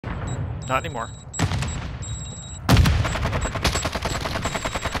Not anymore.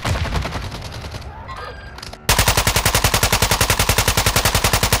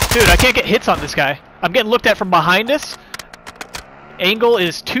 Dude, I can't get hits on this guy. I'm getting looked at from behind us. Angle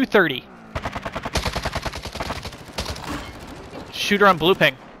is 230. Shooter on blue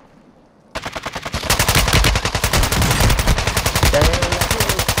ping.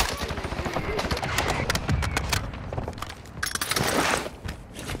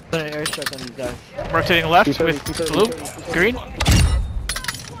 Airstrike on these guys. Rotating left with blue, green. I'm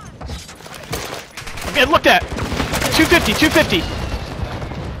getting looked at. 250, 250.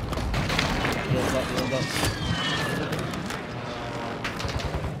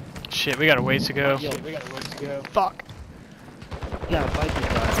 Shit, we got a ways to go. Fuck. Yeah, fight these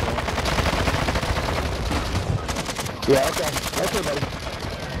guys, bro. Yeah, okay, buddy.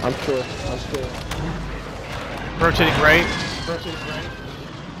 I'm sure. Rotating right.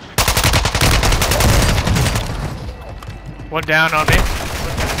 One down on me.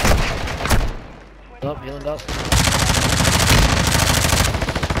 Up, healing up.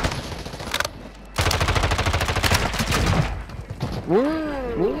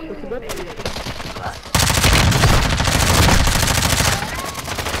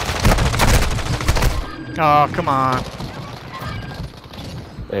 Oh, come on.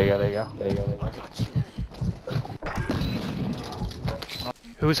 There you go.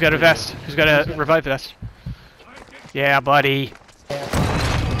 Who's got a vest? Who's got a revive vest? Yeah, buddy. Come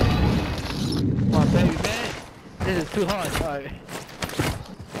on, baby, man. This is too hard. Alright.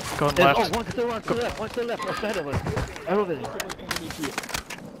 Going Oh, left. one to the left, one to the left, ahead of us. Over there.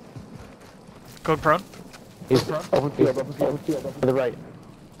 Going prone. He's over to the right.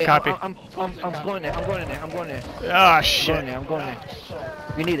 Hey, Copy. I'm going there, I'm going there. Ah, I'm shit. going there.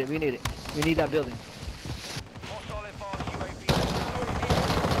 We need it. We need that building.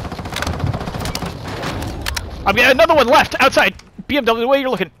 I'm getting another one left, outside. BMW, the way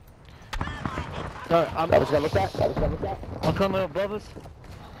you're looking. Sorry, I'm coming above us.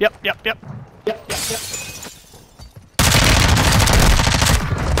 Yep.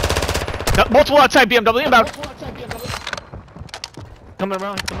 No, multiple outside BMW, inbound. Coming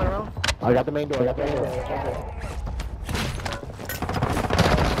around. I got the main door.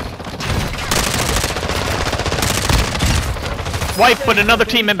 Wipe, but another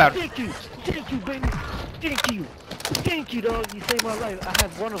team inbound. Thank you, baby. Thank you, dog. You saved my life. I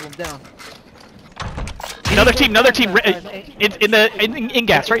have one of them down. Another team, in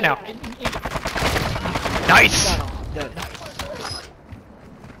gas right now. Nice.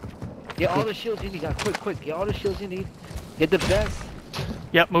 Get all the shields you need, guys. Quick. Get all the shields you need. Get the best.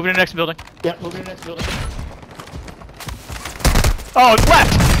 Yep, moving to the next building. Oh,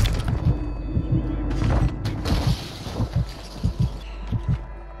 left.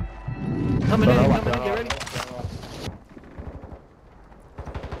 Coming in, get ready.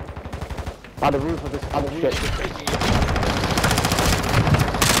 On the roof of this other shit.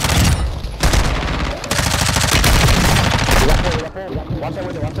 Watch that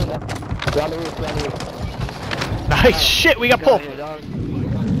window. They're on the roof. Nice shit, we got pulled.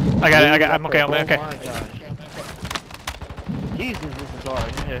 I got it, I'm okay. Oh my gosh. Jesus, this is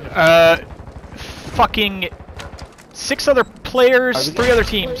hard. Fucking 6 other players, 3 other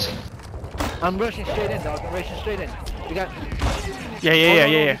teams. I'm rushing straight in, dog. We got...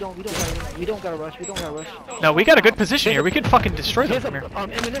 Yeah. We don't gotta rush. No, we got a good position here. We could fucking destroy them Here's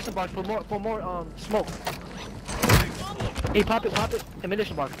from here. ammunition box for more smoke. Hey, pop it.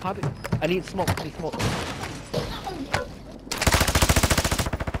 Ammunition box, pop it. I need smoke.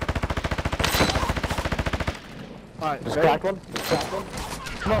 Alright, Just crack one.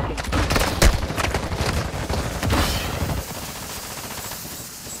 Smoking.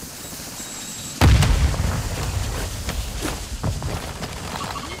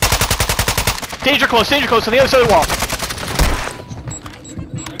 Danger close on the other side of the wall.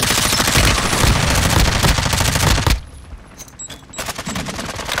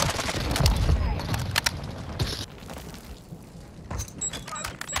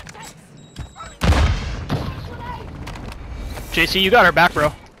 JC, you got our back,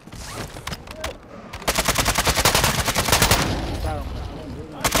 bro.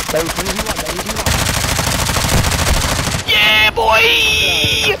 Yeah, boy!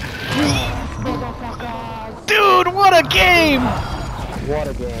 Dude, what a game! What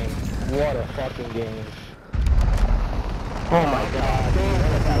a fucking game. Oh my god.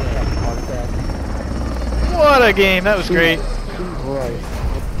 What a game, that was great.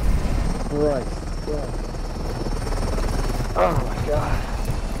 Right.